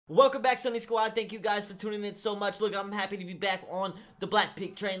Welcome back, Sunny Squad. Thank you guys for tuning in so much. Look, I'm happy to be back on the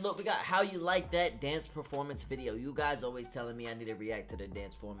Blackpink train. Look, we got How You Like That dance performance video. You guys always telling me I need to react to the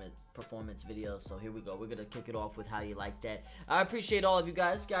dance performance videos. So here we go. We're going to kick it off with How You Like That. I appreciate all of you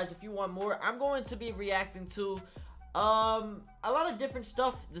guys. Guys, if you want more, I'm going to be reacting to a lot of different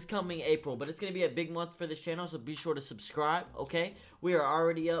stuff this coming April, but it's going to be a big month for this channel, so be sure to subscribe, okay? We are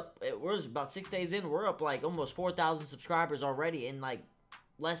already up. We're about 6 days in. We're up like almost 4,000 subscribers already in like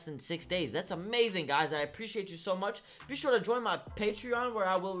less than 6 days. That's amazing, guys. I appreciate you so much. Be sure to join my Patreon, where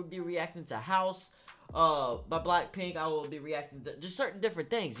I will be reacting to House by Blackpink. I will be reacting to just certain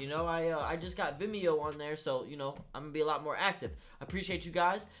different things, you know. I just got Vimeo on there, so you know I'm gonna be a lot more active. I appreciate you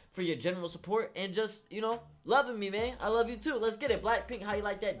guys for your general support and just, you know, loving me, man. I love you too. Let's get it. Blackpink, How You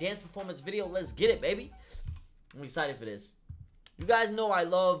Like That dance performance video. Let's get it, baby. I'm excited for this. You guys know I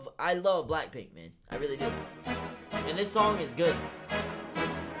love Blackpink, man. I really do. And this song is good.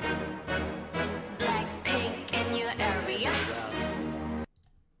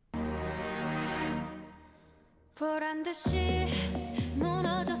 보란듯이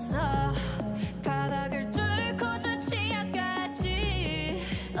무너졌어 바닥을 뚫고 저 지하까지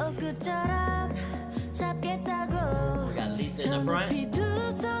엊그처럼 잡겠다고 We got Lisa in the front, 두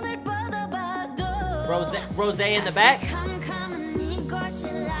손을 뻗어봐도 Rose in the back.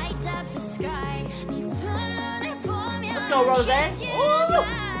 Let's go, Rose. Ooh.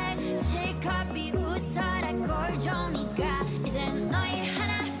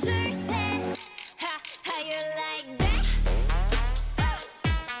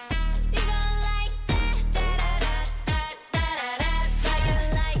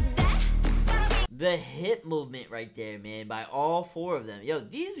 The hip movement right there, man, by all four of them. Yo,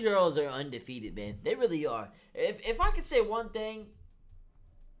 these girls are undefeated, man. They really are. If I could say one thing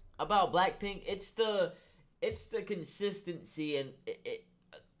about Blackpink, it's the consistency, and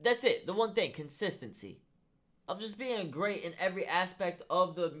that's it. The one thing, consistency of just being great in every aspect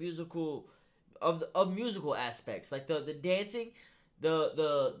of the musical musical aspects, like the dancing,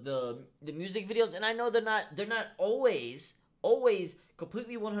 the music videos. And I know they're not always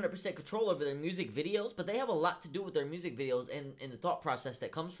completely 100% control over their music videos, but they have a lot to do with their music videos and the thought process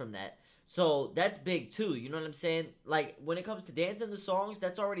that comes from that. So that's big too, you know what I'm saying? Like when it comes to dancing the songs,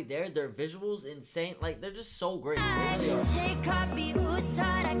 that's already there. Their visuals insane, like they're just so great. They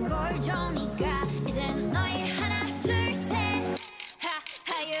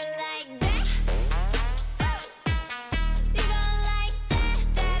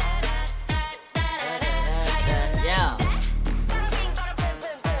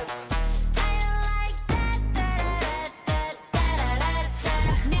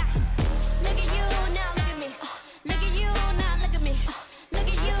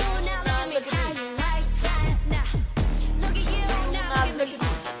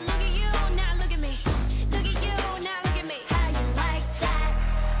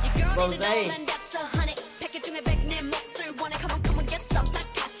Rose.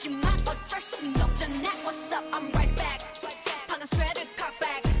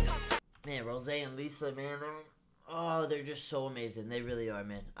 Man, Rose and Lisa, man, they're just so amazing. They really are,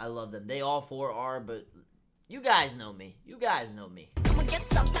 man. I love them. They all four are, but you guys know me. You guys know me.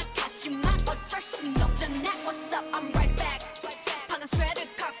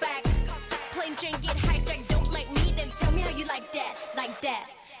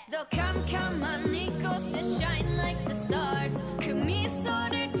 더 캄캄한 이곳에 shine like the stars 그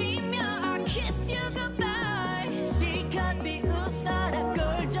미소를 띠며 I kiss you goodbye 실컷 비웃어라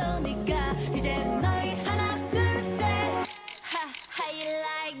꼴 좋으니까 이제 너희 하나 둘셋 How you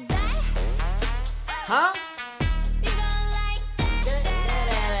like that? Huh?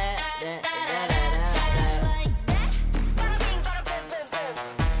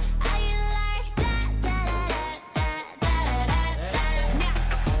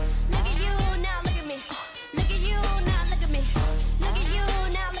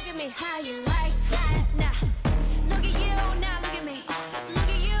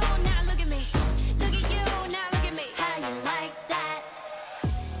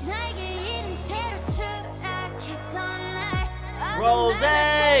 Rose!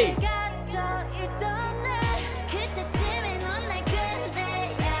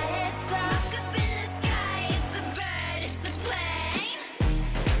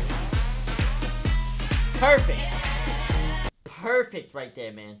 Perfect. Perfect right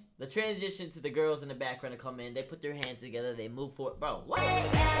there, man. The transition to the girls in the background to come in, they put their hands together, they move forward. Bro, what?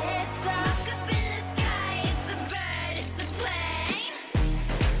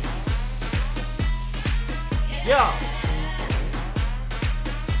 Yo!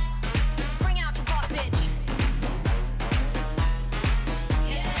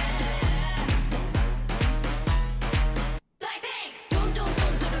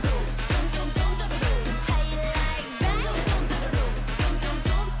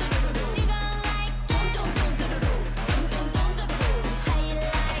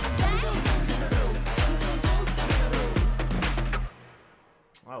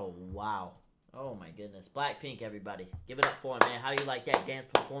 Oh, wow. Oh, my goodness. Blackpink, everybody. Give it up for him, man. How do you like that dance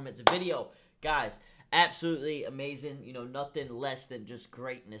performance video? Guys, absolutely amazing. You know, nothing less than just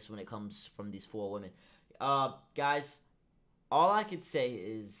greatness when it comes from these 4 women. Guys, all I could say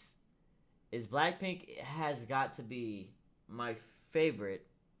is Blackpink has got to be my favorite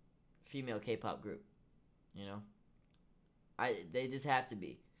female K-pop group. You know? They just have to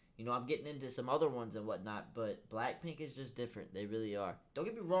be. You know, I'm getting into some other ones and whatnot, but Blackpink is just different. They really are. Don't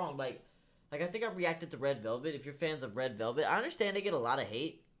get me wrong, like I think I reacted to Red Velvet. If you're fans of Red Velvet, I understand they get a lot of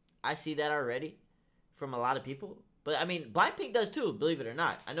hate. I see that already from a lot of people. But, I mean, Blackpink does too, believe it or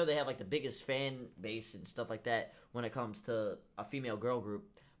not. I know they have, like, the biggest fan base and stuff like that when it comes to a female girl group.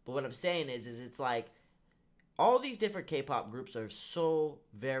 But what I'm saying is it's like all these different K-pop groups are so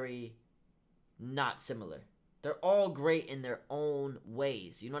very not similar. They're all great in their own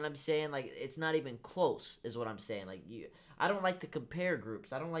ways. You know what I'm saying? Like, it's not even close is what I'm saying. Like, I don't like to compare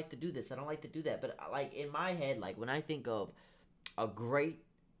groups. I don't like to do this. I don't like to do that. But, like, in my head, like, when I think of a great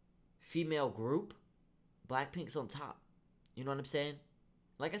female group, Blackpink's on top. You know what I'm saying?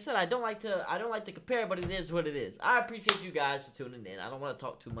 Like I said, I don't like to compare, but it is what it is. I appreciate you guys for tuning in. I don't want to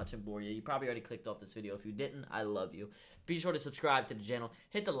talk too much and bore you. You probably already clicked off this video. If you didn't, I love you. Be sure to subscribe to the channel,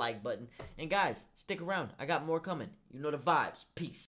 hit the like button, and guys, stick around. I got more coming. You know the vibes. Peace.